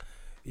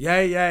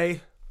Yay,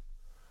 yay.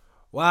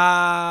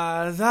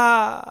 Wise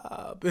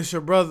up. It's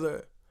your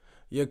brother,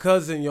 your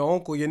cousin, your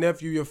uncle, your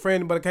nephew, your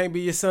friend, but it can't be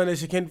your son. It's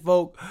your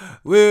kinfolk,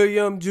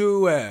 William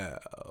Jewell.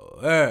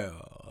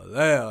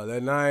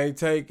 And I ain't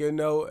taking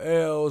no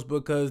L's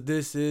because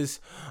this is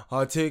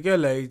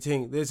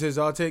articulating. This is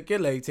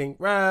articulating.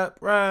 Rap,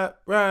 rap,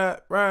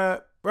 rap,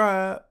 rap,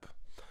 rap.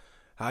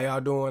 How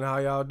y'all doing? How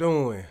y'all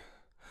doing?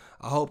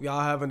 I hope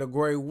y'all having a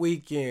great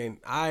weekend.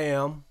 I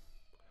am.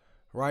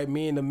 Right,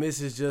 me and the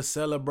missus just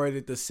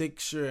celebrated the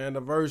 6-year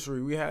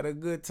anniversary. We had a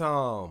good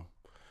time.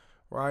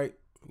 Right,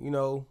 you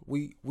know,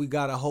 we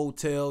got a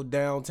hotel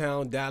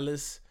downtown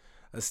Dallas,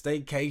 a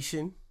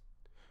staycation.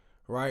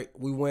 Right,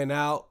 we went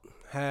out,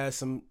 had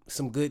some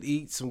good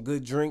eats, some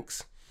good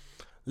drinks,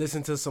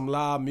 listened to some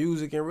live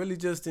music, and really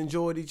just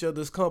enjoyed each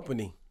other's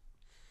company.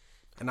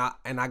 And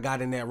I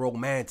got in that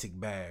romantic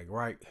bag,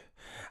 right?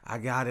 I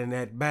got in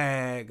that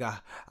bag.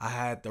 I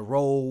had the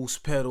rose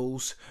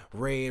petals,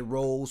 red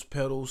rose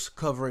petals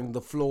covering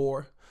the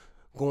floor,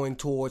 going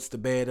towards the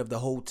bed of the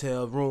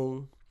hotel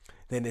room.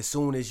 Then as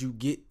soon as you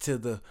get to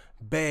the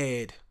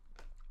bed,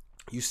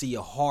 you see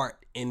a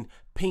heart in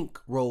pink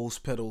rose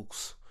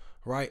petals,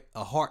 right?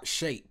 A heart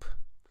shape.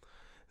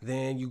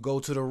 Then you go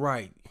to the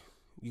right.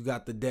 You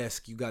got the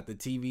desk, you got the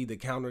TV, the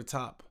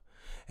countertop,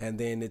 and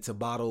then it's a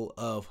bottle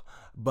of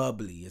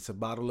bubbly. It's a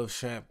bottle of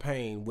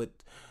champagne with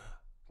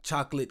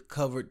chocolate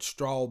covered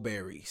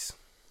strawberries,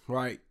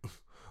 right?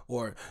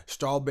 Or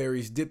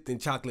strawberries dipped in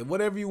chocolate,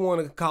 whatever you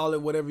want to call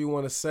it, whatever you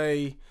want to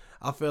say.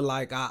 I feel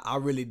like I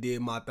really did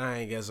my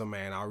thing as a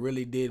man. I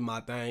really did my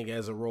thing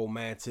as a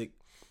romantic.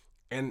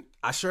 And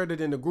I shared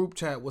it in the group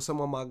chat with some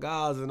of my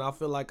guys, and I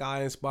feel like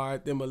I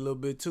inspired them a little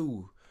bit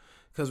too.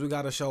 Because we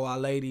got to show our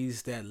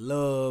ladies that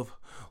love.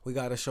 We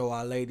got to show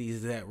our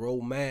ladies that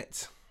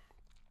romance.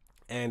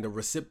 And the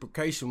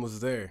reciprocation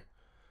was there.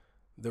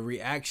 The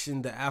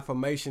reaction, the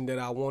affirmation that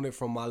I wanted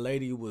from my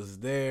lady was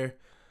there.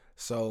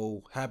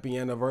 So happy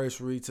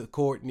anniversary to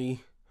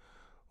Courtney,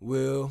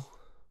 Will.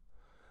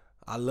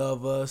 I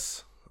love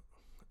us.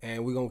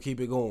 And we're going to keep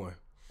it going.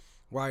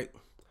 Right?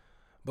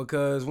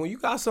 Because when you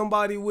got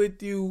somebody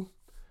with you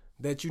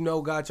that you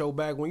know got your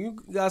back, when you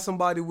got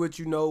somebody with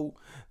you know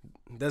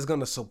that's going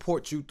to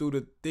support you through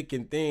the thick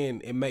and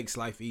thin, it makes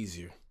life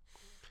easier.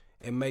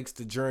 It makes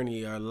the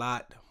journey a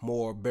lot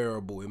more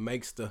bearable. It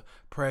makes the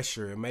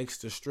pressure, it makes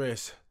the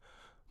stress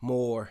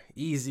more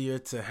easier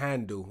to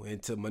handle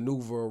and to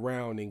maneuver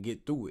around and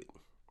get through it.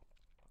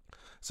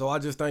 So I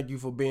just thank you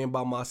for being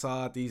by my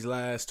side these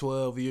last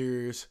 12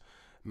 years,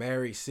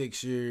 married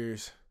 6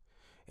 years,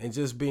 and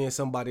just being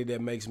somebody that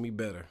makes me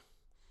better,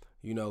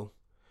 you know,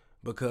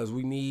 because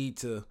we need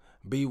to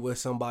be with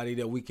somebody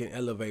that we can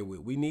elevate with.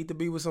 We need to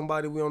be with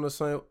somebody we on the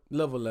same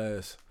level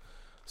as.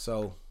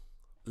 So,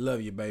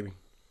 love you, baby.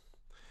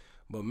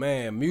 But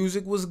man,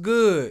 music was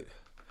good.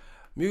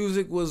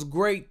 Music was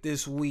great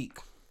this week.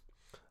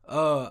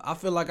 I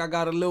feel like I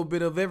got a little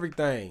bit of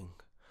everything.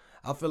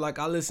 I feel like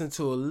I listened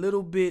to a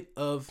little bit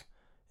of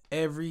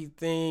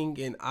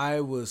everything and I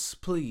was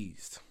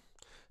pleased.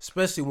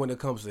 Especially when it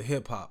comes to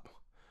hip hop.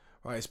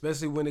 Right?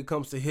 Especially when it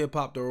comes to hip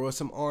hop, there were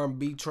some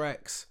R&B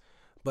tracks,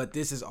 but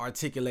this is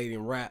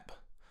articulating rap.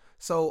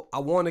 So I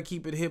want to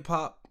keep it hip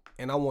hop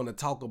and I want to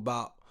talk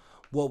about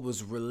what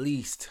was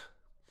released.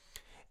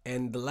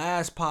 And the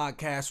last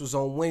podcast was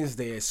on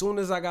Wednesday. As soon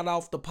as I got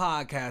off the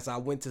podcast, I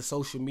went to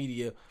social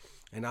media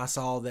and I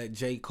saw that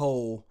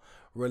J.Cole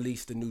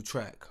released a new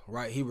track,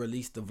 right? He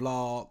released the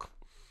vlog,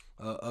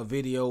 a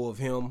video of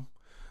him,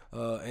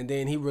 and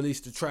then he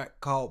released a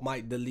track called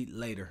Might Delete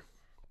Later.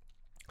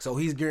 So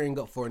he's gearing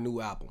up for a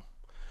new album,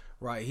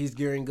 right? He's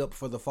gearing up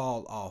for the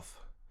fall off.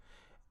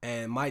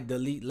 And Might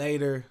Delete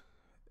Later,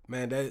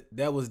 man,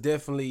 that was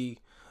definitely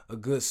a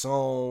good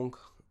song,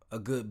 a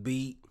good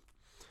beat.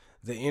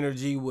 The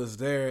energy was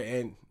there,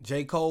 and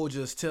J. Cole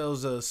just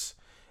tells us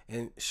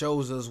and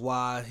shows us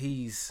why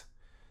he's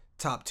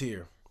top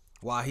tier,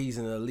 why he's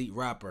an elite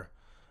rapper,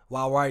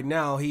 while right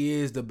now he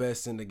is the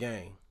best in the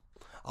game.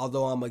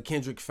 Although I'm a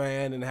Kendrick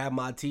fan and have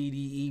my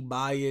TDE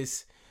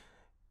bias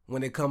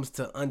when it comes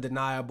to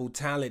undeniable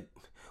talent,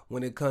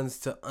 when it comes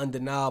to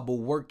undeniable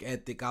work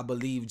ethic, I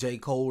believe J.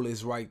 Cole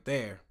is right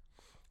there,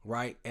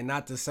 right? And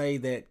not to say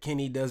that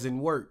Kenny doesn't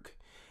work,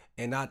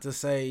 and not to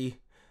say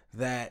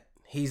that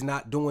he's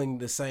not doing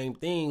the same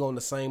thing on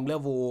the same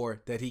level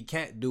or that he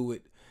can't do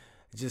it.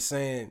 Just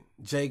saying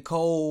J.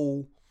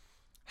 Cole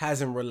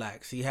hasn't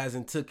relaxed. He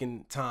hasn't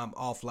taken time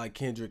off like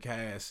Kendrick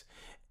has.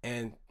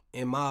 And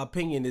in my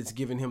opinion, it's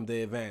giving him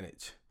the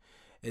advantage.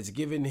 It's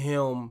giving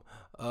him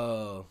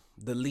the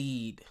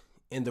lead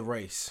in the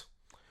race,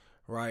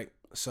 right?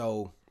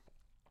 So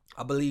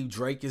I believe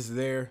Drake is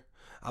there.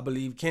 I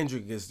believe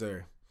Kendrick is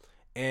there.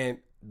 And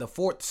the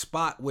fourth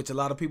spot, which a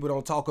lot of people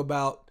don't talk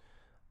about,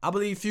 I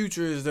believe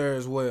Future is there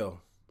as well.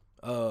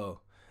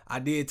 I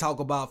did talk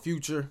about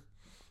Future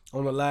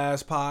on the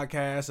last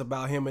podcast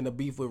about him and the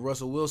beef with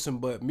Russell Wilson,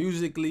 but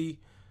musically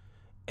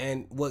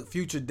and what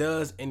Future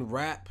does in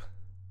rap,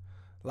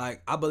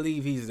 like I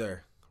believe he's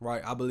there,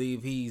 right? I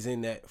believe he's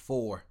in that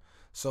 4.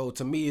 So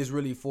to me, it's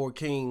really 4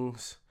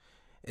 kings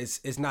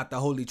it's not the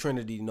Holy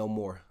Trinity no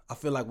more. I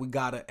feel like we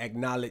gotta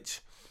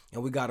acknowledge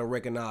and we gotta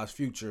recognize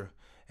Future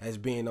as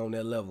being on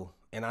that level.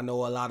 And I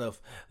know a lot of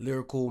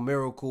lyrical,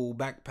 miracle,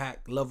 backpack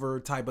lover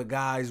type of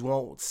guys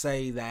won't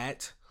say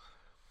that.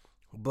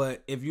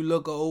 But if you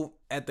look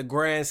at the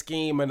grand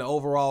scheme and the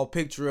overall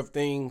picture of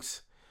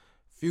things,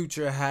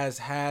 Future has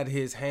had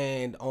his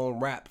hand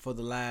on rap for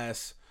the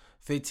last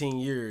 15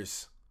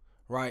 years,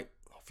 right?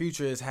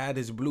 Future has had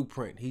his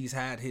blueprint. He's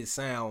had his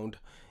sound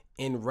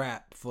in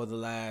rap for the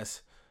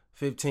last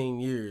 15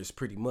 years,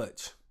 pretty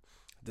much.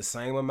 The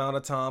same amount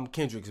of time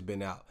Kendrick's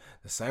been out.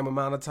 The same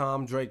amount of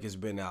time Drake has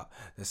been out.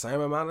 The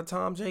same amount of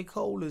time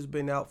J.Cole has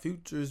been out.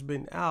 Future's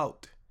been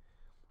out.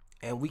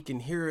 And we can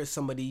hear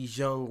some of these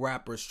young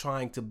rappers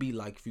trying to be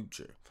like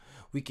Future.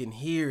 We can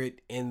hear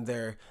it in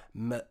their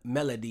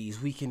melodies.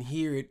 We can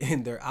hear it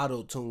in their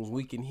auto-tunes.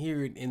 We can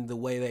hear it in the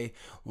way they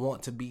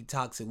want to be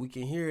toxic. We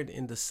can hear it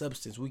in the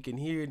substance. We can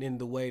hear it in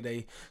the way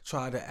they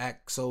try to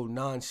act so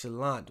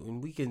nonchalant.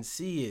 And we can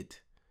see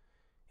it.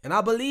 And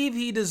I believe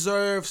he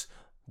deserves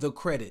the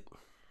credit.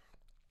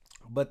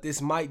 But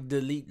this might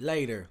delete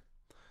later.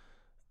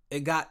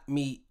 It got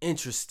me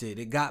interested.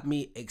 It got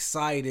me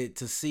excited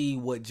to see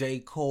what J.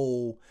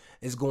 Cole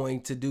is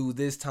going to do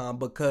this time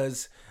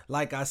because,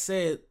 like I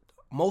said,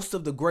 most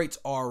of the greats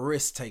are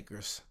risk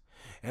takers.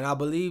 And I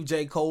believe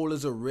J. Cole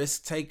is a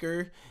risk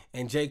taker,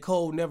 and J.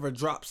 Cole never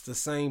drops the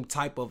same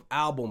type of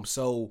album.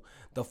 So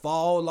the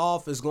Fall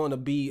Off is going to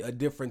be a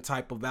different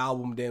type of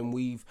album than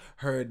we've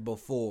heard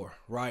before,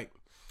 right?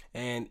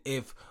 And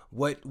if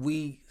what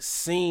we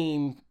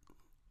seen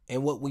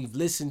and what we've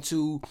listened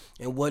to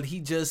and what he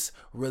just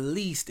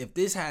released, if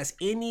this has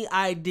any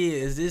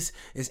ideas, this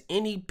is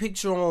any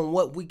picture on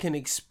what we can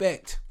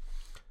expect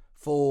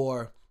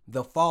for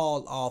the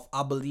Fall Off,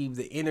 I believe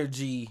the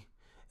energy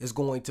is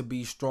going to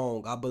be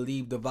strong. I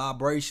believe the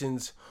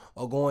vibrations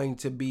are going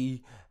to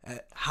be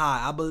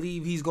high. I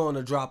believe he's going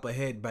to drop a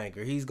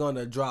headbanger. He's going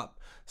to drop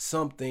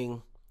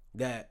something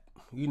that,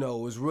 you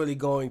know, is really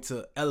going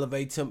to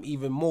elevate him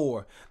even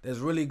more. That's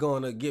really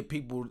going to get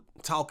people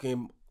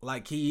talking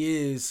like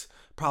he is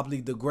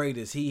probably the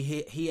greatest.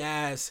 He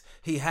has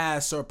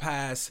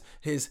surpassed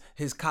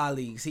his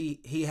colleagues.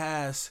 He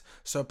has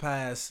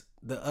surpassed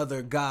the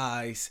other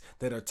guys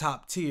that are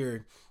top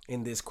tier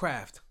in this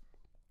craft.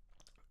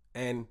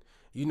 And,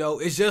 you know,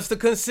 it's just the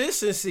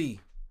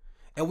consistency.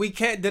 And we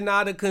can't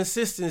deny the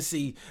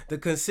consistency. The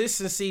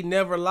consistency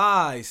never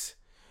lies.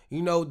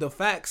 You know, the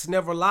facts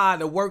never lie.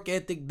 The work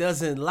ethic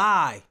doesn't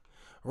lie,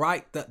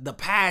 right? The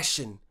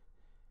passion,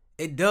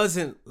 it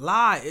doesn't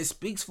lie. It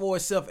speaks for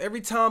itself.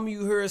 Every time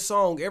you hear a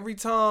song, every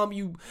time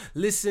you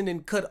listen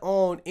and cut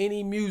on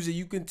any music,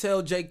 you can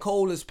tell J.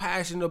 Cole is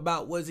passionate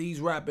about what he's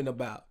rapping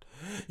about.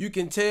 You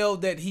can tell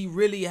that he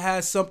really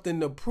has something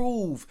to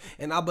prove.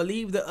 And I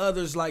believe the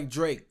others like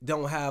Drake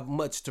don't have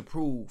much to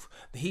prove.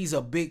 He's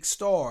a big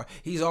star.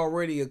 He's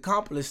already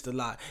accomplished a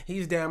lot.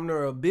 He's damn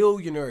near a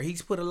billionaire.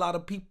 He's put a lot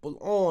of people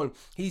on.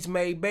 He's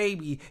made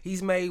Baby.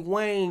 He's made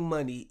Wayne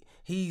money.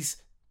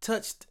 He's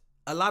touched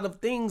a lot of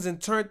things and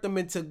turned them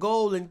into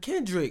gold. And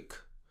Kendrick,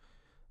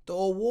 the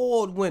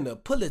award winner,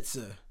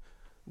 Pulitzer,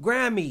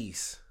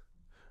 Grammys,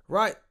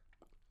 right?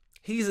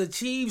 He's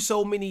achieved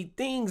so many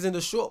things in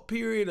a short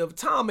period of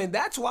time, and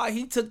that's why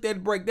he took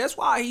that break. That's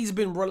why he's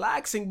been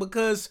relaxing,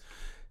 because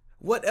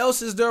what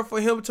else is there for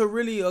him to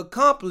really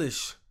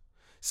accomplish?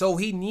 So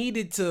he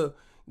needed to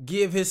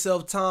give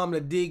himself time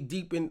to dig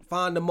deep and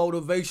find the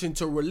motivation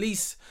to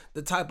release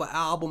the type of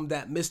album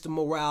that Mr.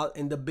 Morale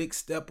and the Big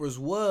Steppers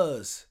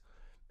was.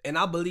 And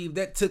I believe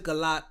that took a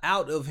lot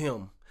out of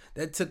him.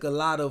 That took a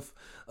lot of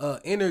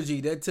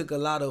energy. That took a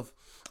lot of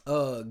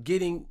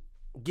getting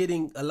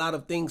a lot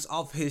of things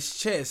off his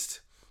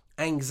chest.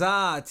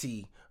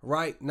 Anxiety,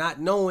 right? Not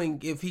knowing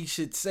if he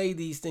should say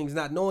these things,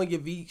 not knowing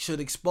if he should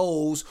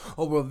expose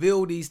or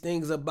reveal these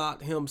things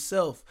about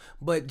himself.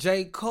 But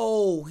J.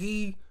 Cole,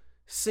 he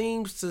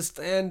seems to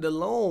stand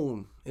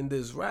alone in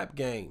this rap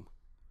game.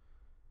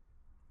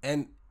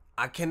 And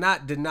I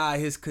cannot deny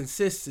his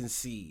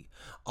consistency.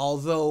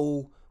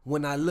 Although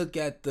when I look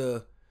at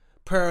the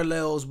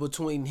parallels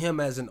between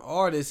him as an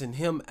artist and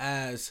him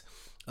as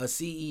a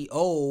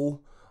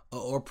CEO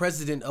or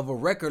president of a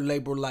record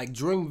label like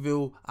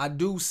Dreamville, I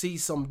do see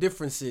some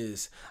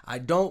differences. I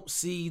don't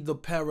see the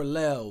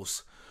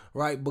parallels,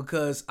 right?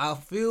 Because I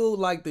feel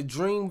like the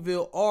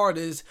Dreamville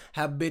artists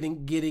have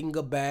been getting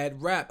a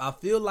bad rap. I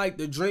feel like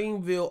the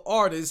Dreamville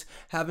artists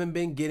haven't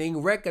been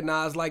getting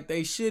recognized like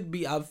they should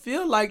be. I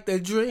feel like the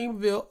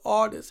Dreamville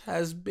artist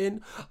has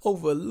been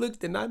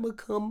overlooked, and I'm gonna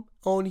come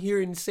on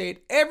here and say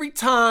it every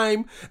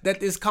time that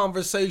this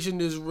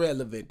conversation is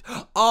relevant.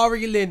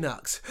 Ari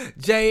Lennox,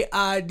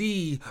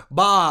 J.I.D.,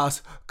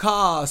 Boss,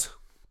 Cos,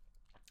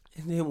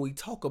 and then we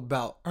talk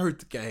about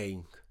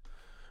Earthgang.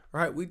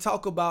 Right, we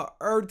talk about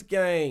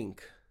Earthgang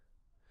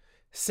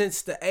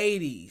since the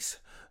 80s.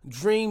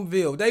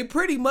 Dreamville, they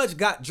pretty much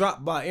got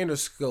dropped by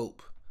Interscope.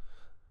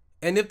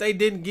 And if they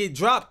didn't get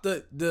dropped,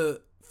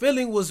 the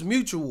feeling was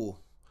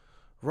mutual,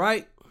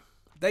 right?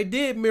 They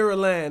did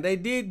Mirrorland, they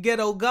did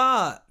Ghetto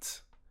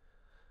Gods.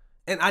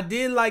 And I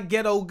did like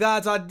Ghetto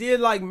Gods. I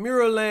did like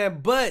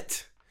Mirrorland,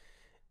 but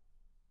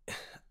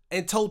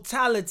in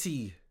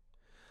totality,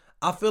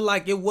 I feel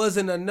like it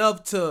wasn't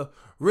enough to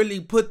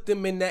really put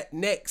them in that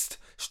next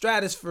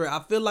stratosphere. I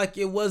feel like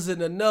it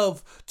wasn't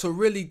enough to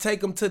really take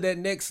them to that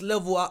next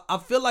level. I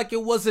feel like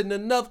it wasn't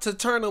enough to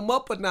turn them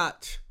up a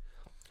notch.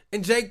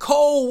 And J.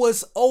 Cole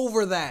was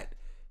over that.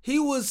 He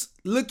was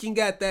looking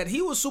at that.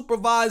 He was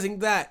supervising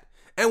that.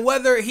 And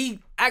whether he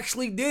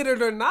actually did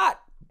it or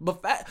not,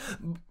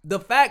 the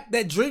fact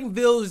that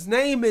Dreamville's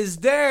name is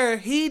there,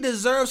 he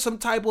deserves some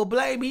type of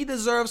blame. He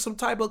deserves some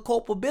type of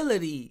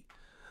culpability.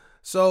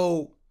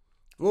 So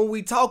when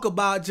we talk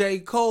about J.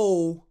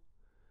 Cole,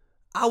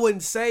 I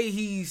wouldn't say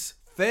he's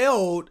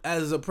failed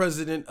as a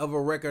president of a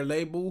record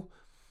label,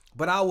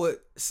 but I would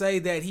say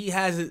that he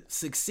hasn't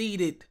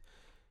succeeded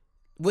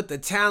with the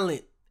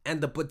talent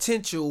and the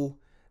potential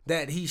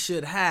that he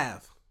should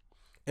have.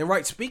 And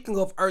right, speaking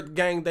of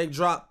Earthgang, they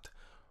dropped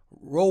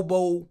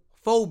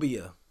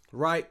Robophobia,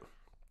 right?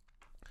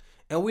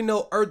 And we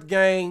know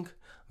Earthgang,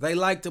 they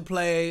like to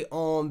play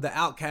on the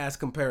Outkast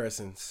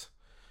comparisons,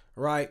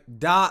 right?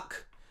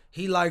 Doc,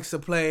 he likes to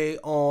play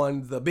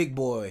on the Big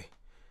Boy.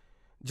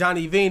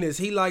 Johnny Venus,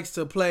 he likes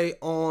to play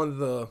on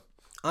the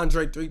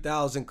Andre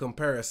 3000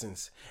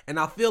 comparisons. And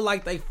I feel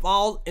like they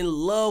fall in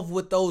love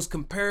with those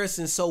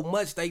comparisons so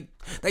much. They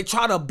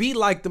try to be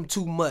like them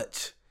too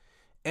much.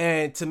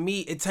 And to me,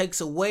 it takes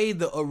away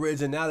the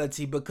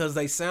originality because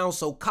they sound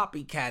so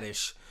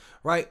copycatish,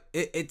 right?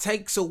 It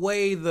takes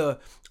away the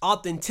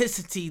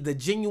authenticity, the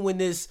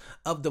genuineness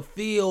of the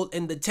feel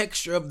and the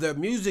texture of their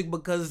music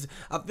because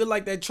I feel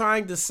like they're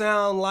trying to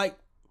sound like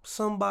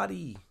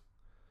somebody,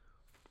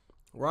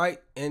 right?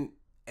 And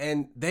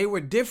they were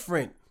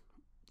different.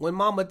 When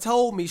Mama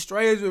told me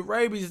Strays with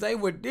Rabies, they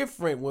were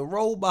different. When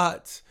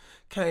Robots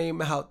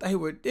came out, they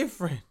were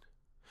different.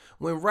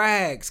 When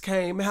Rags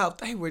came out,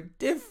 they were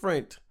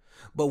different.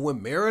 But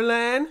when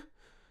Maryland,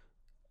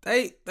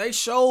 they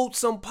showed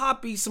some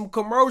poppy, some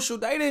commercial.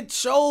 They didn't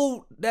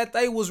show that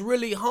they was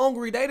really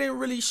hungry. They didn't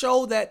really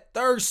show that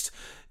thirst.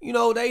 You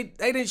know, they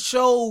didn't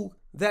show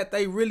that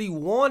they really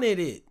wanted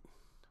it.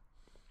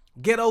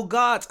 Ghetto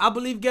Gods, I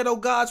believe Ghetto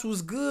Gods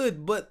was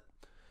good, but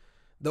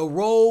the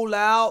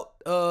rollout,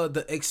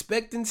 the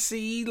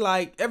expectancy,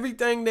 like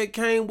everything that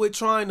came with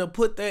trying to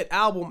put that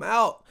album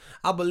out,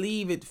 I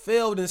believe it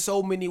failed in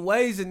so many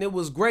ways, and it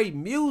was great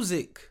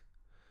music.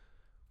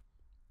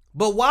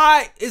 But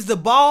why is the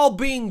ball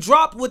being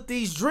dropped with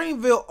these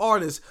Dreamville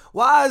artists?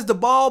 Why is the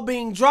ball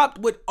being dropped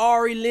with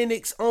Ari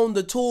Lennox on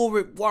the tour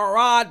with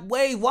Rod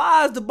Wave?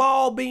 Why is the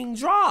ball being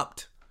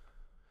dropped?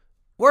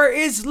 Where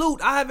is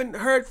Loot? I haven't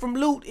heard from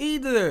Loot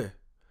either.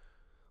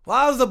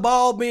 Why is the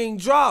ball being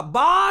dropped?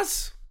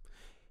 Boss,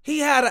 he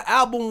had an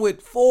album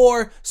with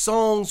 4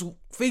 songs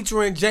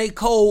featuring J.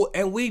 Cole,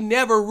 and we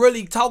never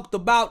really talked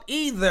about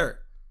either.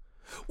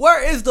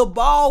 Where is the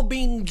ball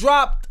being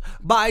dropped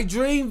by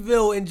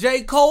Dreamville and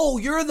J. Cole?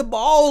 You're the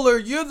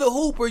baller. You're the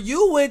hooper.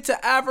 You went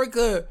to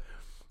Africa.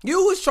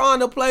 You was trying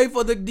to play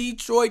for the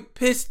Detroit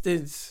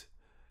Pistons.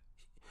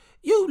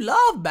 You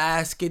love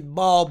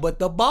basketball, but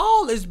the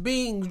ball is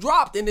being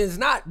dropped and is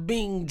not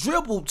being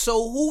dribbled.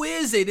 So who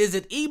is it? Is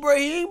it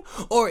Ibrahim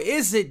or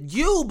is it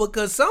you?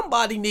 Because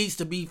somebody needs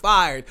to be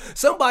fired.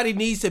 Somebody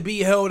needs to be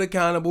held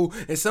accountable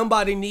and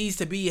somebody needs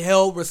to be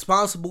held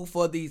responsible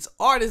for these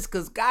artists.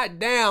 Because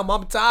goddamn,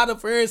 I'm tired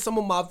of hearing some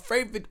of my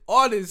favorite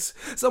artists,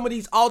 some of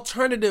these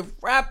alternative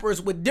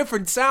rappers with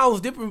different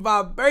sounds, different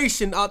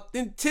vibration,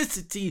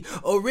 authenticity,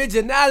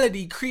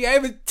 originality,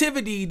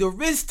 creativity, the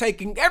risk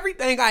taking,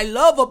 everything I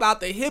love about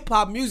the hip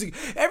hop music,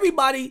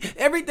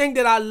 everything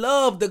that I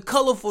love, the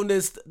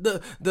colorfulness,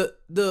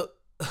 the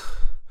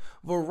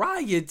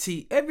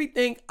variety,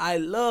 everything I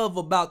love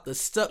about the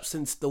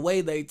substance, the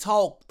way they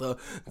talk,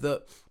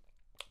 the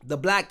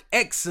black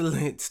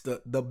excellence,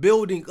 the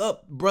building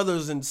up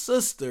brothers and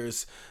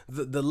sisters,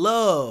 the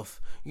love,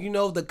 you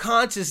know, the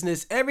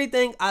consciousness,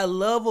 everything I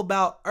love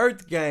about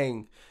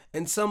Earthgang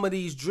and some of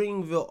these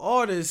Dreamville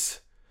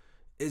artists,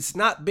 it's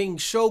not being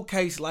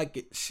showcased like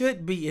it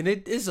should be, and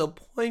it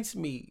disappoints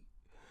me.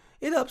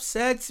 It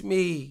upsets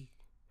me.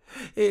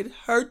 It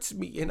hurts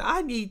me, and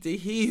I need to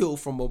heal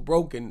from a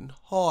broken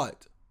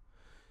heart.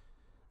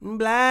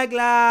 Black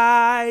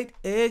light,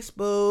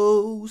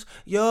 expose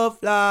your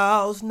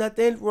flaws,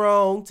 nothing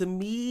wrong to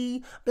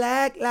me.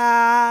 Black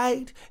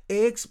light,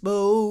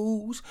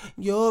 expose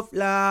your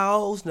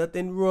flaws,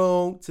 nothing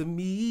wrong to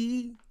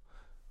me.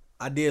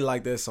 I did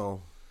like that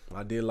song.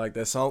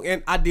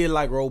 And I did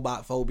like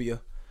Robophobia.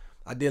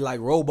 I did like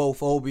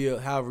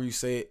Robophobia, however you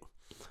say it.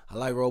 I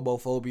like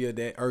Robophobia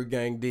that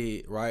Earthgang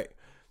did, right?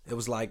 It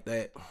was like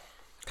that,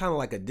 kind of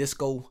like a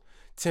disco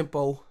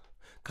tempo,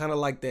 kind of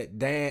like that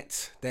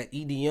dance, that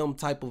EDM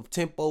type of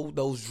tempo,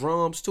 those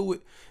drums to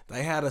it.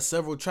 They had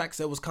several tracks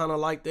that was kind of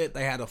like that.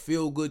 They had a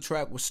feel-good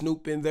track with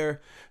Snoop in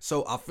there.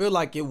 So I feel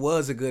like it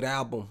was a good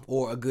album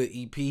or a good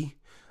EP.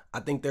 I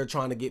think they're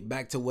trying to get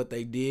back to what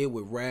they did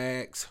with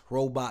Rags,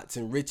 Robots,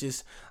 and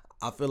Riches.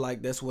 I feel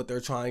like that's what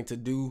they're trying to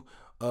do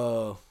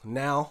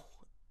now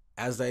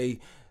as they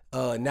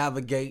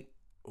navigate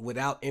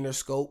without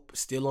Interscope,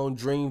 still on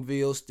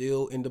Dreamville,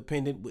 still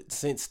independent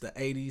since the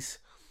 80s.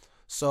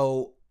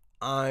 So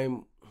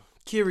I'm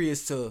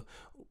curious to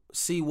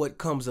see what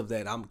comes of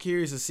that. I'm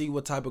curious to see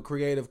what type of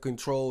creative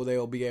control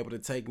they'll be able to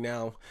take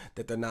now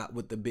that they're not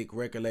with the big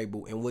record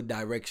label, and what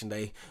direction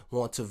they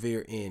want to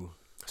veer in.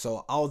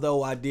 So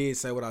although I did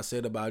say what I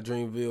said about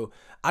Dreamville,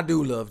 I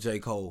do love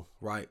J.Cole,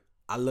 right?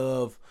 I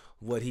love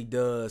what he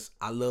does.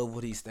 I love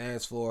what he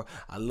stands for.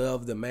 I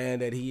love the man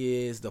that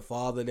he is, the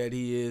father that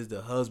he is,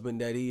 the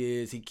husband that he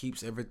is. He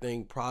keeps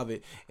everything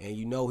private, and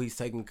you know he's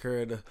taking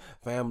care of the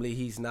family.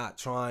 He's not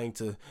trying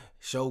to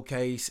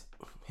showcase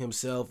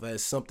himself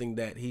as something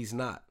that he's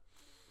not.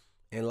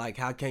 And like,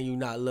 how can you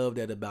not love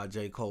that about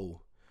J.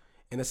 Cole?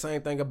 And the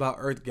same thing about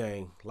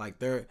Earthgang. Like,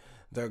 they're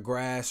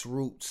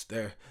grassroots,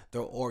 they're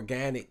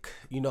organic,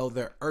 you know,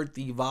 their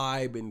earthy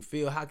vibe and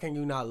feel. How can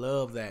you not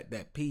love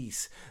that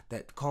peace,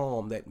 that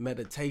calm, that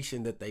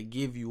meditation that they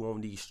give you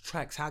on these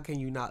tracks? How can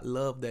you not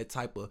love that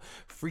type of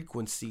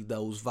frequency,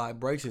 those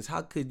vibrations?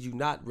 How could you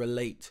not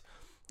relate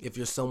if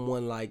you're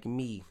someone like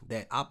me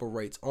that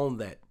operates on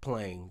that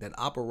plane, that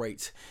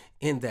operates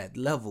in that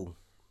level?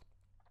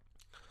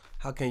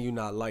 How can you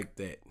not like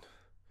that?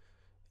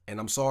 And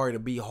I'm sorry to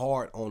be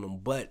hard on them,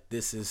 but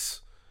this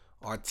is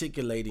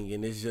articulating,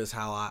 and it's just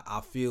how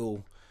I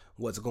feel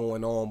what's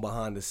going on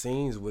behind the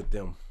scenes with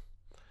them.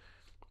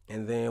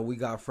 And then we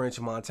got French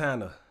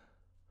Montana,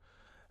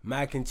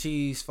 Mac and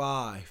Cheese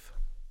 5,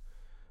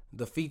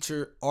 the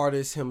featured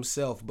artist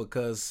himself,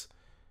 because,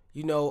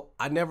 you know,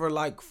 I never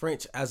liked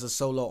French as a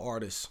solo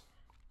artist.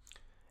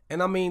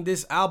 And I mean,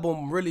 this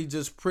album really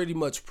just pretty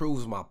much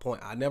proves my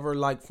point. I never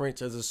liked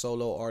French as a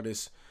solo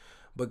artist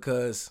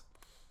because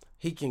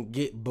he can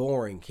get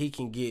boring. He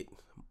can get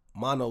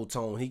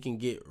monotone. He can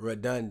get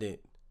redundant.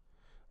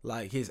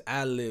 Like, his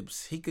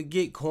ad-libs, he could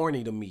get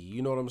corny to me.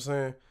 You know what I'm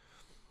saying?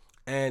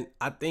 And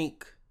I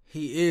think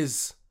he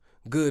is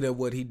good at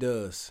what he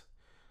does.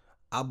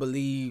 I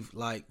believe,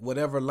 like,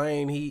 whatever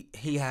lane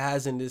he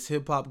has in this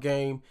hip-hop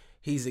game,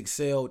 he's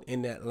excelled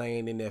in that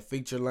lane, in that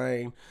feature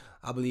lane.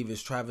 I believe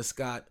it's Travis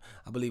Scott.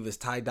 I believe it's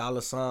Ty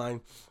Dolla $ign.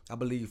 I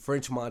believe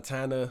French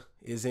Montana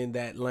is in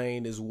that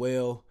lane as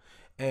well.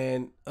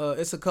 And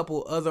it's a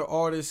couple other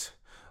artists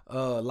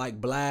like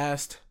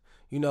Blast.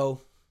 You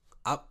know,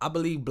 I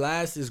believe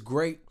Blast is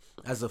great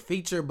as a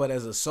feature, but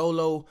as a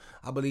solo,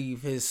 I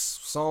believe his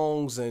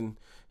songs and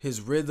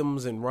his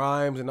rhythms and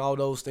rhymes and all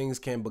those things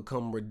can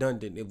become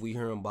redundant if we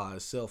hear him by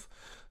himself.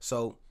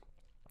 So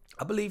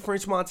I believe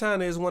French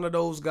Montana is one of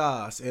those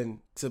guys. And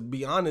to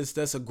be honest,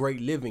 that's a great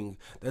living.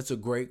 That's a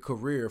great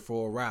career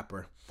for a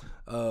rapper.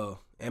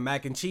 And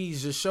Mac and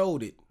Cheese just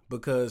showed it,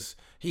 because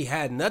he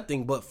had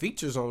nothing but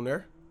features on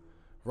there,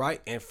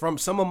 right? And from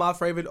some of my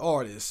favorite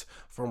artists,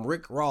 from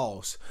Rick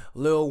Ross,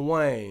 Lil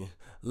Wayne,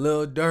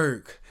 Lil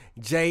Durk,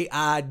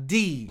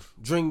 J.I.D.,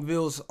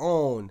 Dreamville's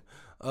own.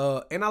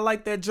 And I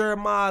like that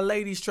Jeremiah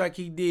Ladies track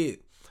he did.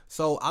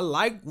 So I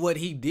like what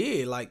he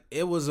did. Like,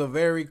 it was a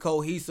very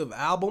cohesive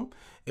album.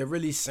 It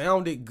really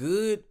sounded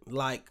good.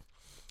 Like,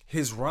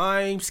 his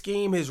rhyme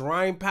scheme, his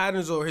rhyme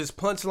patterns, or his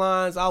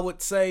punchlines, I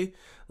would say,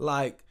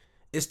 like,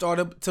 it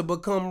started to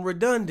become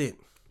redundant,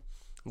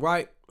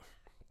 right?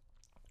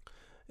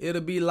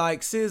 It'll be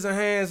like scissor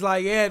hands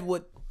like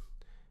Edward.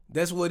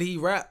 That's what he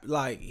rapped.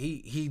 Like,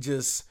 he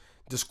just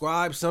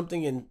describes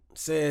something and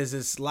says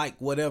it's like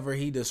whatever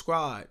he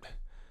described.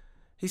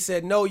 He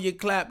said, no, you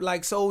clap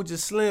like Soldier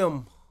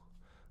Slim.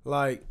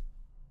 Like,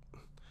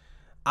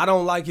 I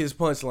don't like his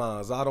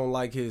punchlines. I don't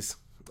like his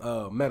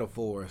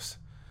metaphors.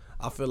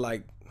 I feel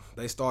like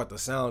they start to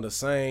sound the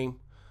same.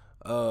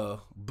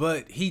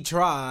 But he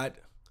tried.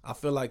 I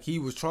feel like he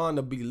was trying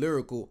to be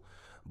lyrical,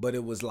 but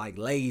it was like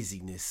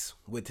laziness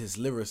with his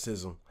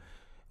lyricism,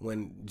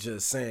 when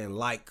just saying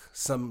like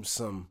some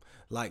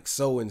like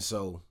so and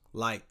so,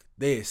 like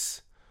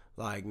this,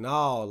 like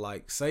no,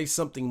 like say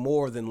something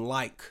more than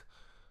like,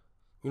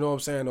 you know what I'm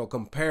saying, or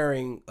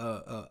comparing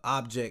a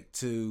object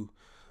to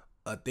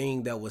a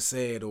thing that was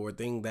said, or a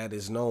thing that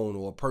is known,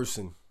 or a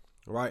person,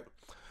 right?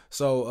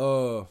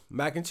 So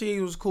Mac and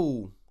Cheese was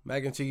cool.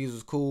 Mac and Cheese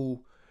was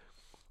cool.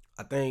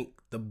 I think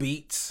the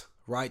beats,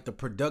 right, the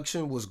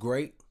production was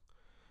great.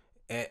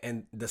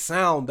 And the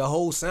sound, the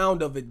whole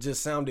sound of it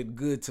just sounded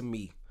good to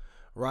me,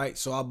 right?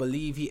 So I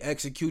believe he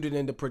executed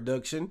in the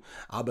production.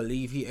 I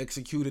believe he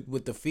executed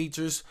with the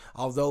features.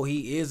 Although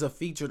he is a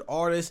featured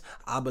artist,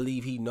 I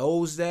believe he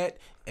knows that.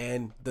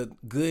 And the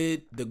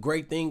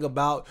great thing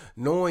about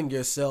knowing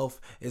yourself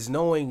is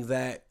knowing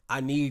that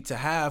I need to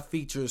have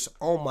features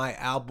on my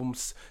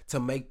albums to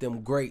make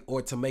them great,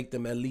 or to make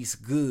them at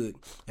least good,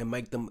 and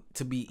make them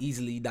to be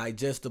easily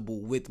digestible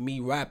with me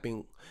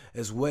rapping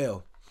as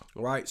well.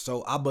 Right,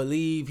 so I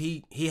believe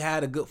he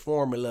had a good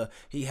formula.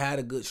 He had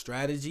a good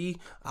strategy.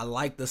 I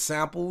like the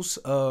samples.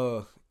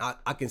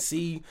 I can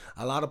see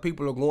a lot of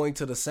people are going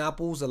to the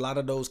samples, a lot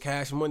of those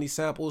Cash Money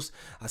samples.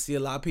 I see a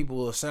lot of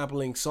people are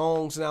sampling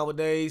songs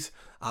nowadays.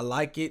 I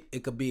like it.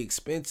 It could be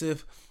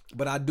expensive,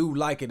 But I do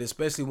like it,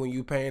 especially when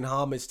you paying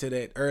homage to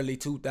that early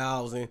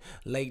 2000,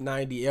 late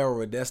 90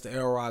 era. That's the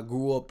era I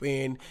grew up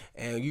in.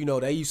 And, you know,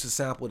 they used to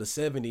sample the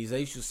 70s.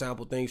 They used to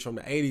sample things from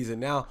the 80s. And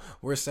now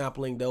we're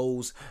sampling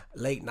those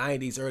late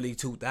 90s, early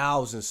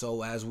 2000s.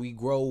 So as we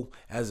grow,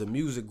 as the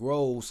music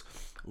grows,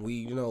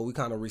 we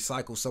kind of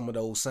recycle some of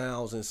those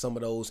sounds and some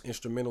of those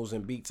instrumentals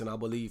and beats. And I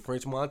believe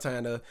French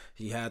Montana,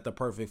 he had the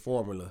perfect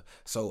formula.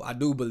 So I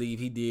do believe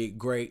he did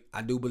great.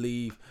 I do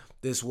believe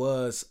this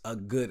was a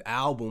good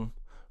album.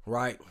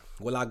 Right?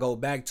 Will I go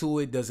back to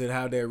it? Does it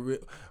have that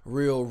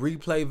real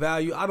replay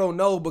value? I don't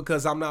know,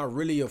 because I'm not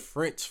really a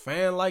French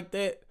fan like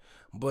that.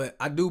 But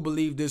I do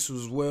believe this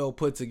was well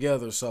put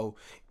together. So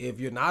if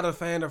you're not a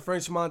fan of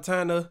French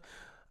Montana,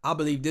 I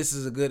believe this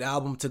is a good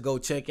album to go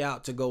check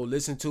out, to go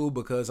listen to,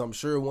 because I'm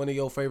sure one of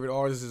your favorite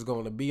artists is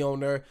going to be on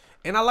there.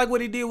 And I like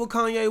what he did with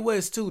Kanye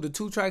West too. The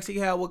 2 tracks he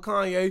had with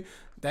Kanye,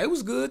 they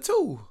was good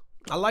too.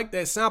 I like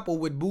that sample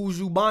with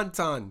Buju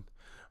Banton.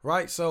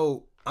 Right?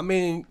 So, I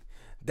mean,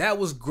 that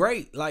was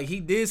great. Like, he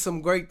did some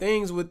great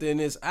things within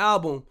this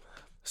album.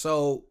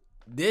 So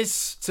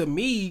this, to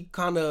me,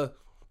 kind of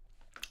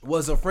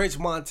was a French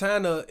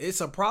Montana. It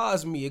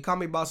surprised me. It caught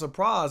me by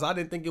surprise. I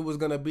didn't think it was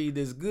going to be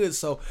this good.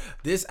 So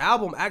this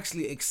album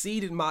actually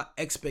exceeded my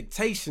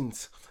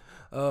expectations.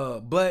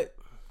 But,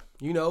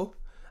 you know,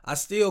 I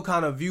still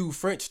kind of view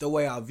French the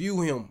way I view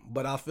him.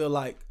 But I feel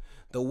like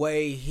the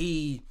way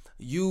he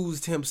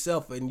used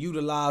himself and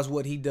utilized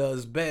what he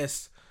does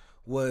best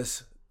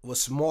was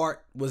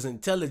smart, was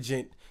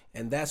intelligent,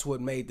 and that's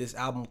what made this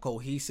album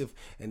cohesive,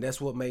 and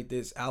that's what made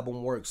this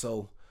album work.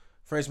 So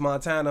French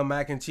Montana,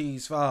 Mac and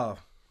Cheese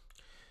 5.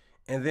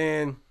 And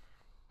then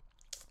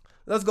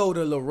let's go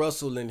to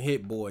LaRussell and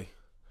Hit Boy.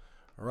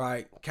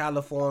 Right?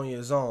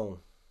 California's Own.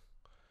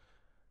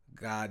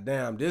 God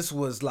damn, this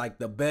was like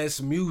the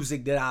best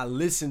music that I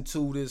listened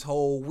to this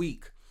whole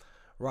week.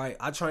 Right?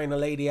 I trained a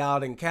lady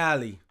out in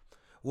Cali.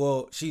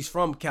 Well, she's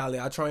from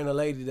Cali. I trained a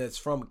lady that's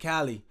from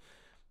Cali.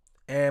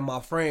 And my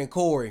friend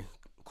Corey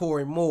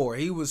Moore,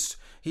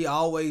 he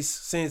always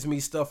sends me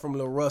stuff from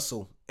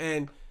LaRussell.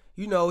 And,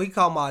 you know, he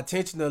caught my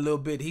attention a little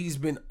bit. He's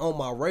been on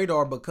my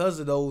radar because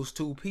of those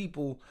 2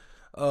 people.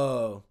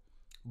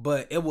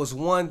 But it was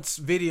one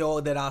video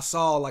that I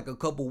saw like a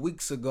couple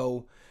weeks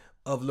ago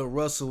of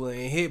LaRussell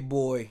and Hit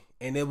Boy.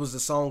 And it was the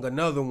song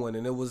Another One.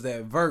 And it was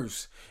that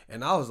verse.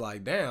 And I was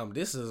like, damn,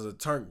 this is a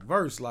turned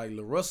verse. Like,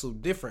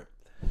 LaRussell different.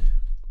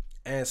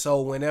 And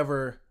so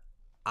whenever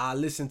I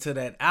listen to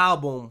that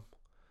album,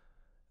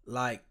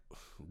 like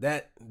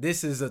that,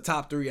 this is a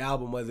top 3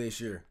 album of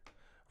this year,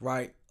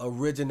 right?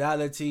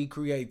 Originality,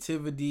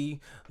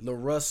 creativity.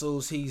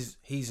 LaRussell's,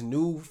 he's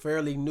new,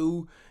 fairly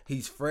new.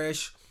 He's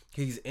fresh.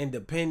 He's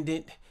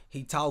independent.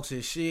 He talks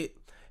his shit.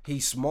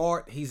 He's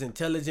smart. He's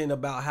intelligent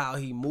about how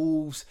he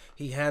moves.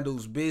 He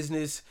handles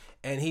business,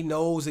 and he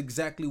knows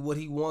exactly what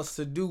he wants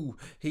to do.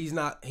 He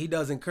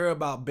doesn't care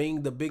about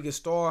being the biggest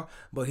star,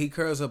 but he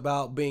cares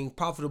about being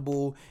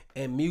profitable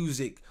in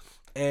music.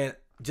 And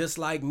just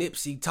like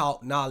Nipsey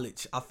taught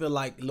knowledge, I feel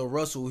like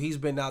LaRussell, he's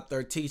been out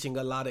there teaching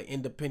a lot of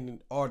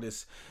independent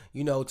artists,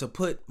 you know, to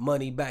put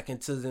money back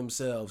into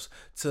themselves,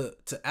 to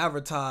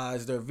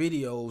advertise their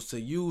videos, to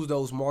use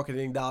those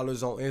marketing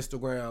dollars on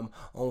Instagram,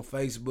 on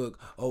Facebook,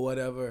 or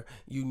whatever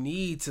you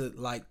need to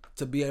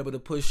be able to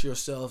push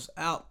yourselves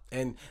out.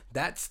 And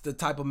that's the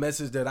type of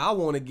message that I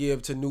want to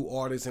give to new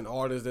artists and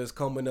artists that's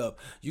coming up.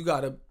 You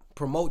got to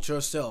promote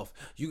yourself.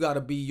 You got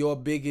to be your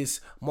biggest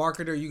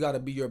marketer. You got to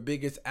be your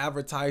biggest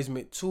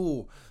advertisement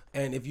tool.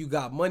 And if you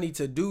got money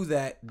to do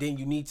that, then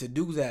you need to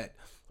do that,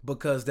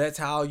 because that's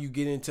how you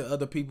get into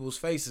other people's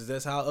faces.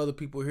 That's how other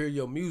people hear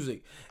your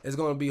music. It's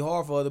going to be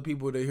hard for other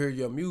people to hear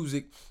your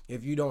music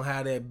if you don't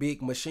have that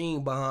big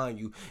machine behind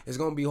you. It's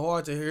going to be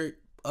hard to hear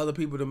other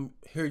people to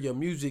hear your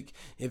music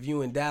if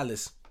you in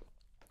Dallas.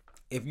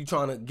 If you're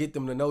trying to get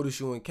them to notice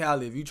you in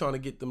Cali, if you're trying to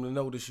get them to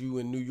notice you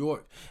in New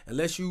York,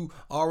 unless you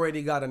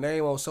already got a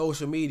name on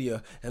social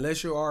media,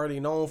 unless you're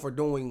already known for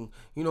doing,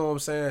 you know what I'm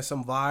saying,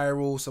 some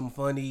viral, some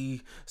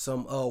funny,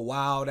 some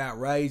wild,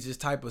 outrageous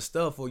type of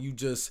stuff, or you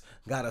just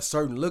got a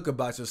certain look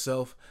about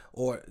yourself,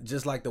 or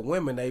just like the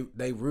women,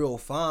 they real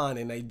fine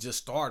and they just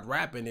start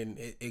rapping and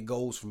it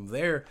goes from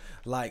there.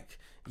 Like,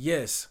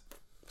 yes.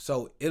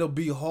 So it'll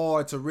be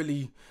hard to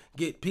really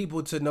get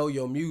people to know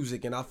your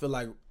music. And I feel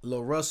like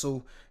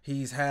LaRussell,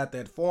 he's had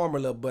that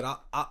formula.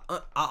 But I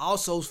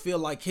also feel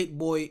like Hit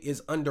Boy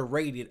is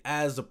underrated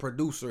as a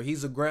producer.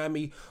 He's a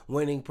Grammy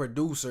winning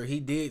producer. He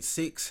did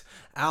 6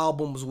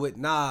 albums with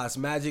Nas,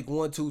 Magic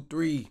 1, 2,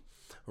 3,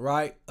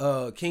 right?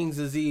 King's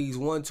Disease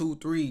 1, 2,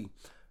 3.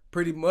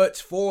 Pretty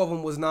much 4 of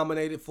them was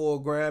nominated for a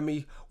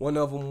Grammy. 1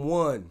 of them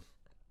won.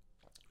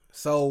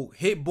 So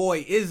Hit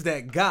Boy is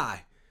that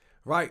guy.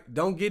 Right?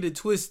 Don't get it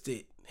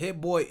twisted.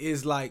 Hit Boy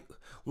is like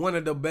one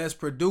of the best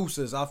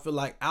producers. I feel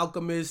like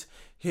Alchemist,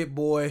 Hit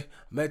Boy,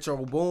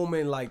 Metro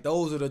Boomin, like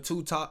those are the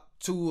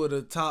two of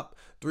the top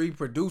 3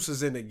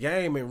 producers in the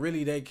game, and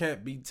really they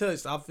can't be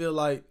touched. I feel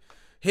like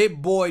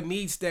Hit Boy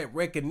needs that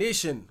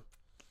recognition.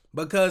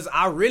 because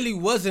I really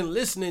wasn't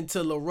listening to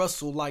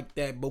LaRussell like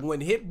that. But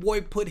when Hit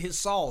Boy put his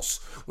sauce,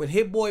 when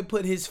Hit Boy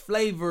put his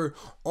flavor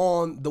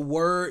on the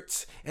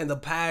words and the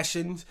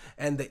passions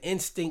and the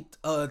instinct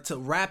to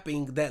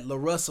rapping that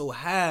LaRussell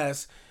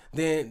has,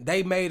 then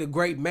they made a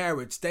great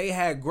marriage. They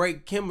had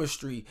great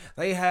chemistry.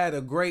 They had a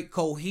great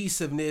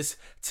cohesiveness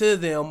to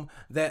them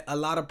that a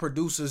lot of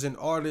producers and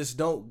artists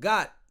don't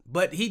got.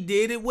 But he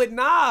did it with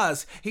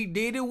Nas. He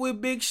did it with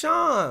Big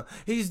Sean.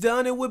 He's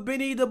done it with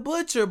Benny the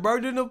Butcher,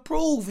 Burden of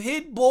Proof.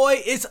 Hit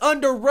Boy is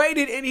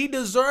underrated and he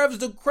deserves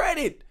the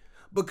credit.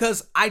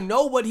 Because I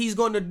know what he's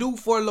going to do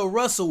for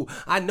LaRussell.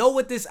 I know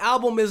what this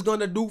album is going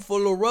to do for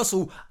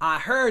LaRussell. I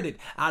heard it.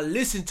 I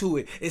listened to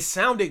it. It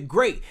sounded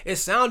great. It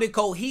sounded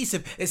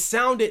cohesive. It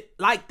sounded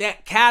like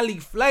that Cali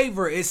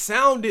flavor. It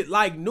sounded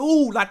like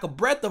new, like a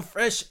breath of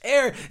fresh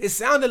air. It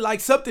sounded like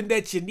something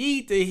that you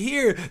need to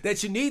hear,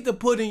 that you need to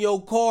put in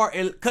your car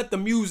and cut the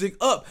music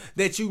up,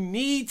 that you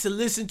need to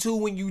listen to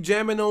when you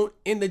jamming on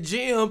in the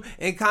gym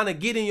and kind of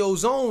get in your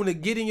zone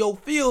and get in your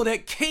feel.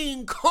 That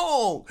King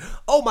Kong.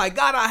 Oh my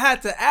God, I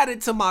had to add it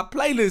to my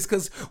playlist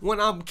because when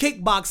I'm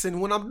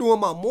kickboxing, when I'm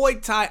doing my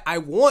Muay Thai, I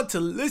want to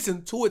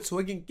listen to it so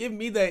it can give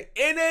me the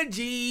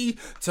energy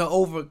to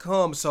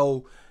overcome.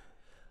 So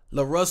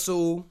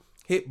LaRussell,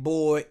 Hit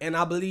Boy, and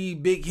I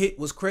believe Big Hit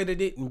was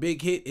credited, and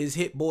Big Hit is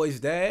Hit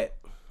Boy's dad.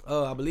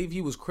 I believe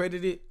he was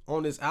credited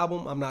on this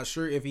album. I'm not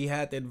sure if he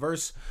had that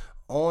verse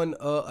on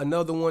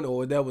another one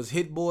or that was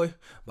Hit Boy,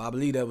 but I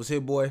believe that was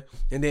Hit Boy.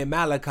 And then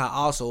Malachi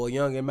also, a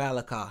young and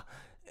Malachi.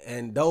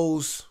 And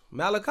those,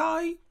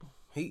 Malachi,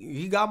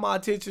 he got my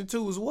attention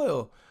too as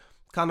well.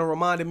 Kind of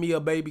reminded me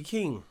of Baby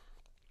King.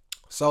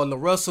 So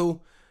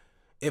LaRussell,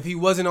 if he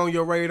wasn't on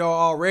your radar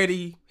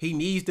already, he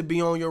needs to be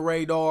on your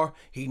radar.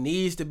 He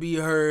needs to be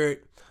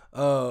heard.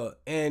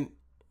 And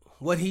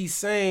what he's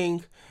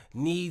saying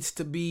needs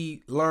to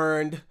be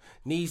learned,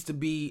 needs to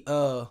be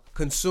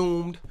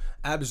consumed,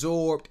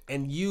 absorbed,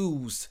 and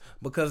used,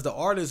 because the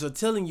artists are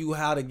telling you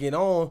how to get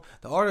on.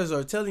 The artists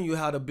are telling you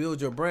how to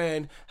build your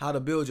brand, how to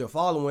build your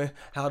following,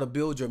 how to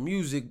build your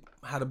music,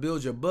 how to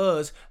build your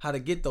buzz, how to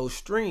get those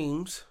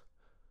streams.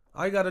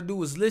 All you got to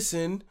do is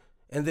listen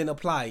and then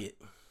apply it.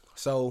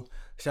 So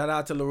shout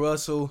out to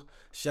LaRussell.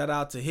 Shout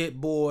out to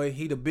Hit Boy.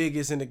 He the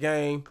biggest in the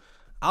game.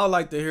 I would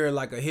like to hear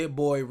like a Hit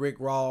Boy Rick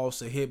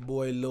Ross, a Hit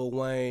Boy Lil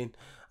Wayne.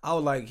 I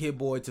would like Hit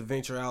Boy to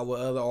venture out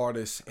with other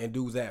artists and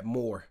do that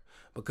more.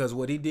 Because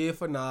what he did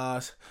for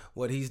Nas,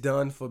 what he's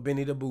done for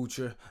Benny the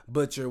Butcher,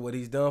 what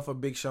he's done for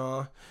Big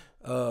Sean,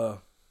 and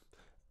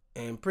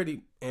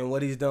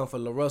what he's done for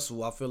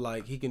LaRussell, I feel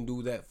like he can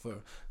do that for,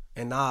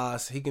 and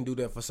Nas, he can do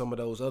that for some of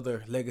those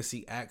other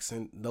legacy acts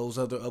and those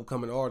other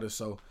upcoming artists.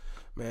 So,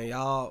 man,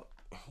 y'all,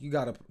 you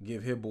gotta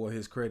give Hit Boy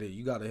his credit.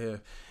 You gotta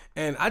hear.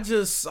 And I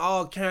just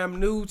saw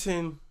Cam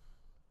Newton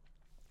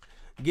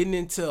getting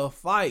into a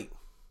fight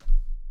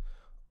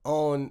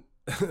on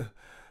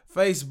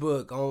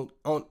Facebook,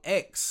 on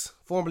X,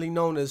 formerly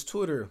known as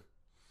Twitter.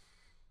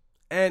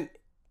 And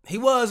he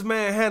was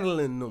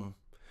manhandling them.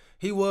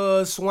 He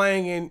was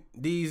swinging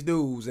these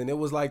dudes. And it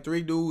was like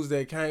 3 dudes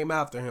that came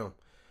after him.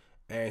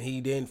 And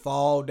he didn't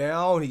fall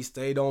down. He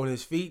stayed on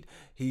his feet.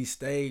 He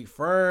stayed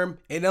firm.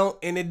 And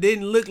it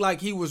didn't look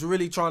like he was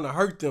really trying to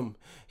hurt them.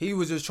 He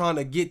was just trying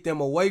to get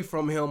them away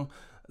from him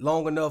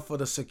long enough for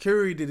the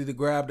security to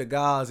grab the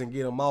guys and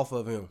get them off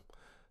of him.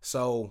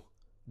 So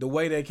the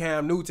way that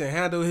Cam Newton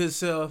handled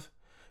himself,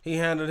 he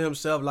handled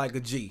himself like a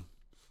G,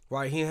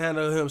 right? He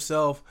handled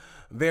himself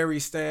very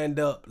stand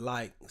up,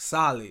 like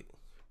solid.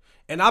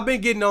 And I've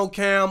been getting on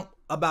Cam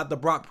about the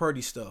Brock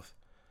Purdy stuff,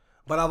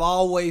 but I've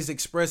always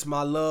expressed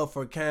my love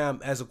for Cam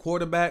as a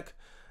quarterback,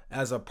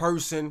 as a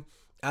person,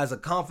 as a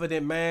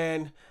confident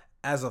man,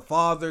 as a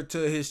father to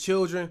his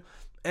children,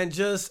 and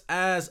just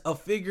as a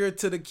figure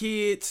to the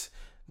kids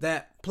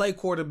that play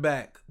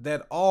quarterback,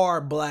 that are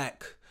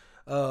black,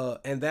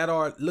 and that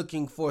are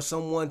looking for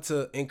someone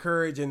to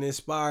encourage and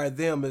inspire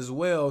them as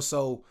well.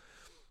 So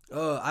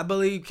I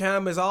believe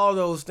Cam is all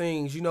those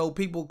things. You know,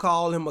 people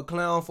call him a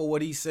clown for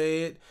what he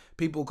said.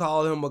 People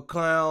call him a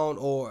clown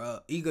or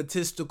a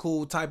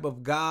egotistical type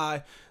of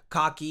guy,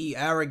 cocky,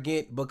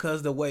 arrogant because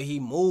of the way he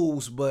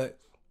moves. But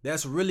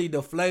that's really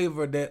the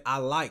flavor that I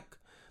like.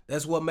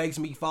 That's what makes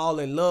me fall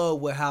in love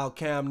with how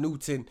Cam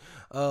Newton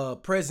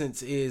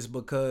presence is,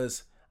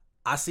 because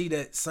I see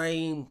that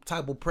same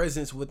type of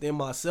presence within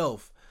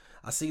myself.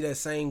 I see that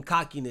same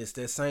cockiness,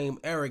 that same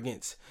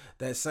arrogance,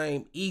 that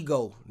same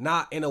ego,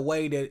 not in a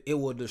way that it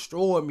will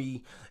destroy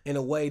me, in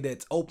a way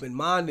that's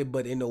open-minded,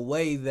 but in a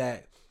way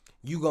that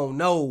you gonna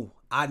know,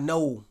 I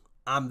know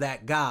I'm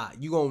that guy.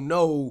 You gonna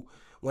know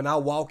when I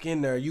walk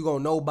in there, you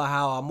gonna know by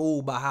how I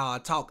move, by how I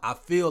talk. I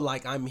feel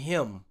like I'm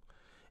him.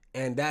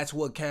 And that's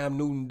what Cam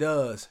Newton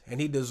does, and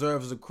he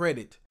deserves the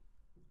credit.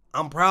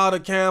 I'm proud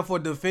of Cam for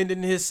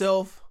defending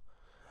himself.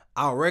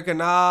 I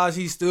recognize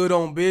he stood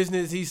on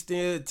business. He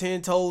stood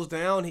 10 toes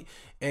down.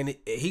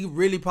 He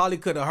really probably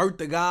could have hurt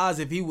the guys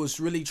if he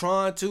was really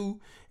trying to.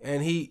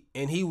 and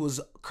he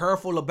was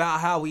careful about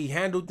how he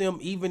handled them,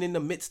 even in the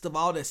midst of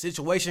all that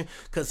situation,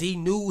 because he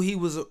knew he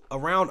was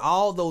around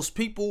all those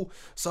people.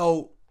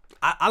 So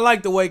I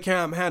like the way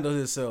Cam handled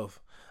himself.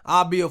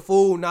 I'll be a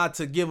fool not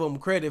to give him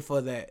credit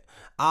for that.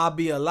 I'll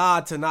be a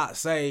lie to not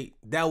say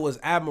that was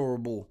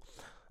admirable.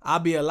 I'll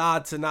be a lie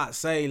to not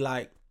say,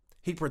 like,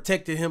 he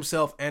protected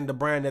himself and the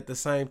brand at the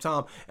same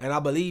time. And I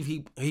believe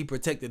he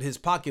protected his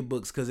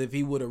pocketbooks, because if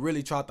he would have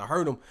really tried to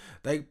hurt him,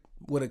 they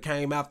would have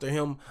came after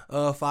him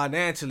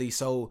financially.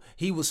 So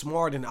he was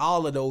smart in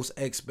all of those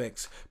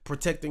aspects,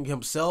 protecting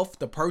himself,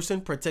 the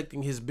person,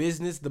 protecting his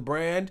business, the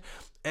brand,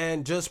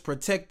 and just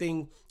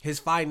protecting his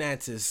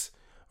finances,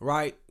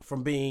 right,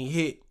 from being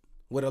hit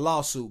with a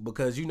lawsuit,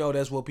 because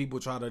that's what people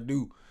try to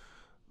do.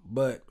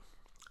 But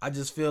I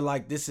just feel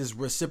like this is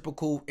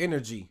reciprocal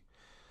energy.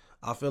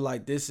 I feel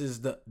like this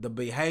is the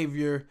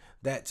behavior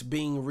that's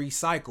being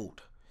recycled.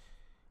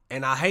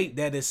 And I hate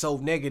that it's so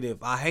negative.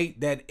 I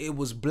hate that it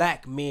was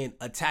black men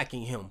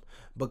attacking him,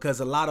 because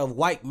a lot of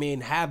white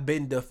men have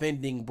been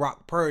defending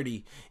Brock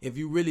Purdy. If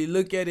you really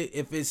look at it,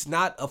 if it's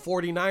not a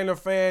 49er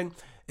fan,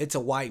 it's a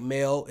white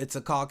male, it's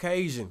a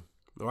Caucasian,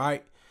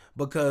 right?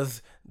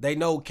 Because they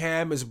know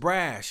Cam is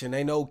brash, and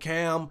they know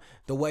Cam,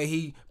 the way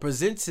he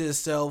presents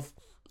himself,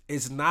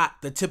 is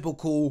not the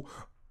typical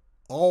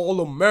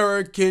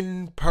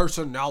all-American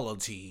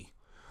personality.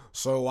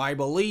 So I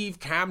believe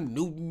Cam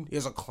Newton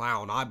is a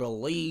clown. I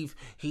believe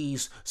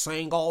he's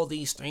saying all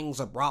these things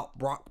about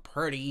Brock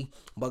Purdy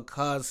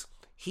because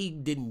he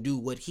didn't do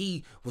what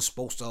he was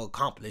supposed to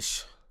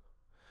accomplish.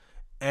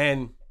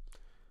 And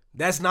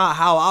that's not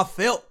how I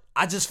felt.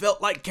 I just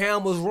felt like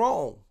Cam was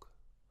wrong.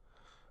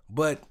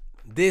 But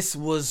this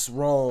was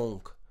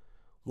wrong.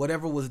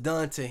 Whatever was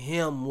done to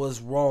him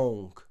was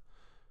wrong.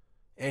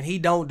 And he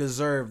don't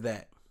deserve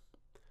that.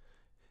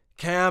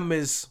 Cam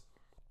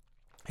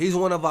he's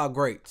one of our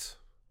greats.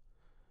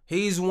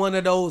 He's one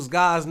of those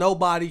guys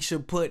nobody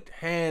should put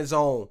hands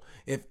on.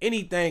 If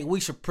anything, we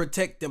should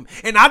protect him.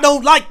 And I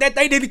don't like that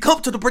they didn't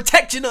come to the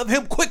protection of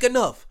him quick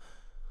enough.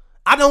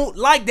 I don't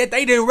like that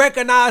they didn't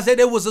recognize that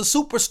there was a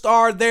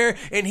superstar there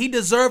and he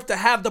deserved to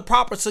have the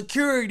proper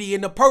security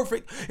and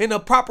the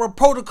proper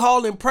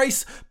protocol in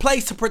place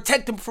to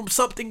protect him from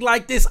something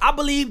like this. I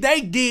believe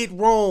they did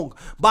wrong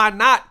by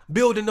not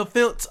building a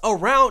fence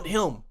around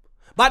him,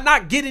 by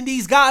not getting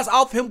these guys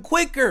off him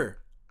quicker.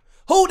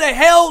 Who the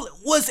hell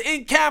was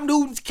in Cam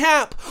Newton's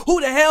camp? Who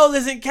the hell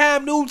is in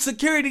Cam Newton's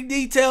security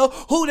detail?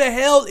 Who the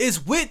hell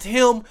is with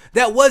him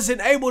that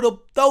wasn't able to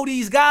throw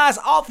these guys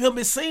off him?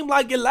 It seemed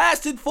like it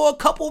lasted for a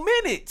couple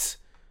minutes.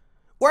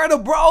 Where are the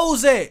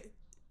bros at?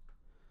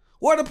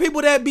 Where are the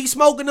people that be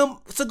smoking them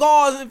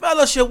cigars and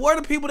fellowship? Where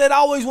are the people that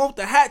always want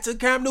the hats of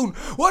Cam Newton?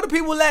 Where are the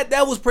people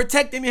that was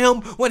protecting him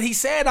when he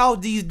said all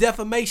these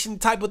defamation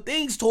type of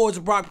things towards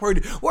Brock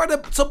Purdy? Where are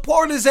the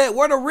supporters at?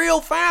 Where the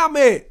real fam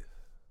at?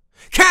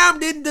 Cam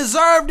didn't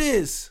deserve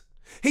this.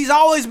 He's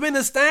always been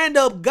a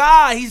stand-up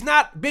guy. He's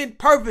not been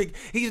perfect.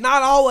 He's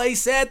not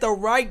always said the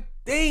right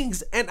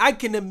things. And I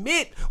can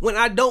admit when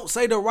I don't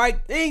say the right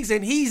things.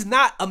 And he's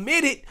not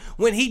admitted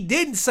when he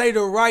didn't say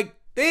the right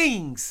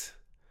things.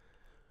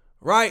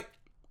 Right?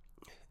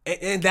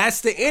 And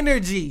that's the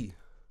energy.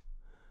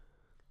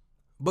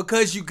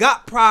 Because you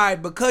got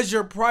pride. Because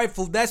you're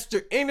prideful. That's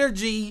the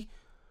energy,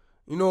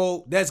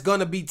 that's going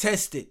to be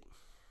tested.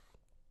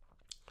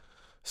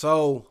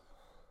 So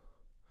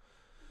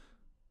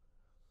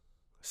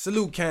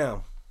salute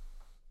Cam.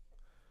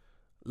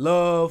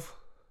 Love,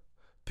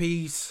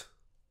 peace,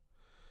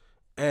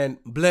 and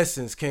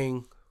blessings,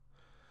 King.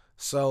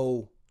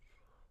 So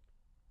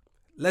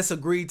let's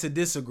agree to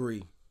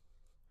disagree.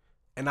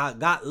 And I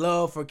got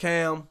love for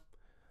Cam.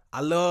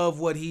 I love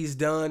what he's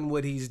done,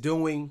 what he's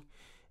doing.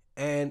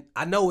 And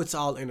I know it's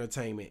all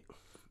entertainment.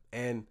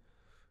 And,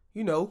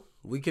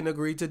 we can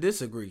agree to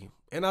disagree.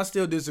 And I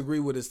still disagree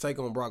with his take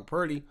on Brock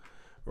Purdy,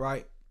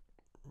 right?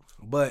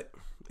 But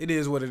it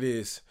is what it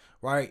is.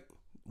 Right?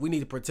 We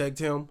need to protect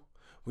him.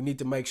 We need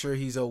to make sure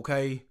he's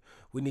okay.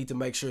 We need to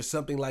make sure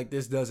something like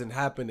this doesn't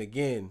happen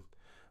again,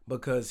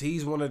 because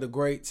he's one of the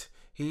greats.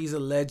 He's a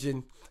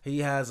legend. He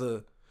has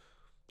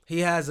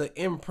an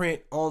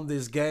imprint on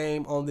this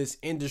game, on this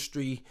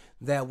industry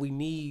that we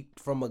need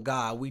from a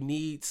guy. We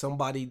need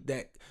somebody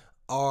that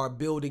are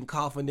building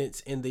confidence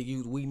in the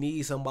youth. We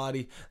need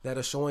somebody that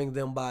are showing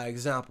them by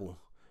example.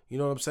 You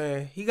know what I'm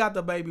saying? He got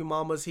the baby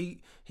mamas. He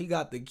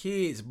got the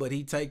kids, but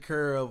he take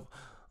care of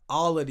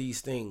all of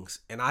these things.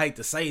 And I hate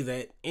to say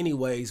that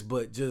anyways,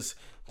 but just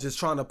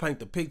trying to paint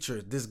the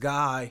picture. This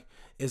guy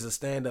is a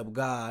stand-up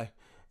guy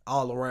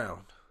all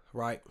around,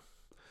 right?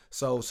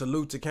 So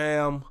salute to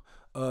Cam.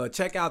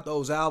 Check out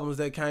those albums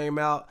that came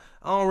out.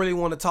 I don't really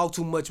want to talk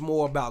too much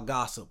more about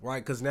gossip,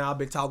 right? Because now I've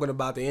been talking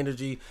about the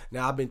energy.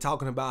 Now I've been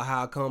talking about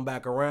how I come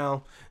back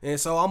around.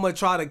 And so I'm going to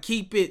try to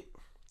keep it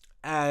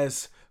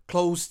as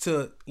close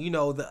to,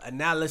 the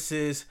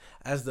analysis,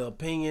 as the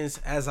opinions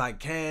as I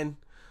can.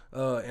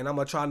 And I'm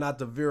going to try not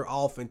to veer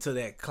off into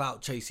that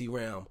clout chasey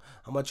realm.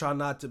 I'm going to try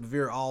not to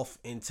veer off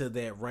into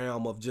that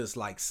realm of just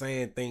like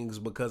saying things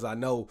because I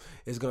know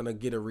it's going to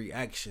get a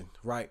reaction,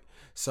 right?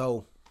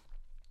 So,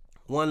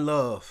 one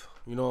love,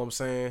 you know what I'm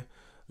saying?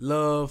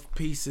 Love,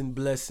 peace, and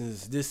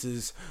blessings. This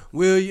is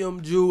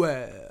William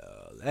Jewell,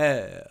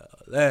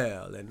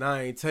 and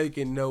I ain't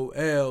taking no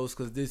L's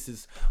because this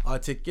is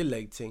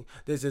articulating.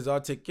 This is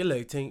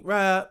articulating.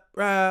 Rap,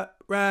 rap,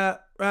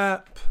 rap,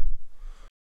 rap.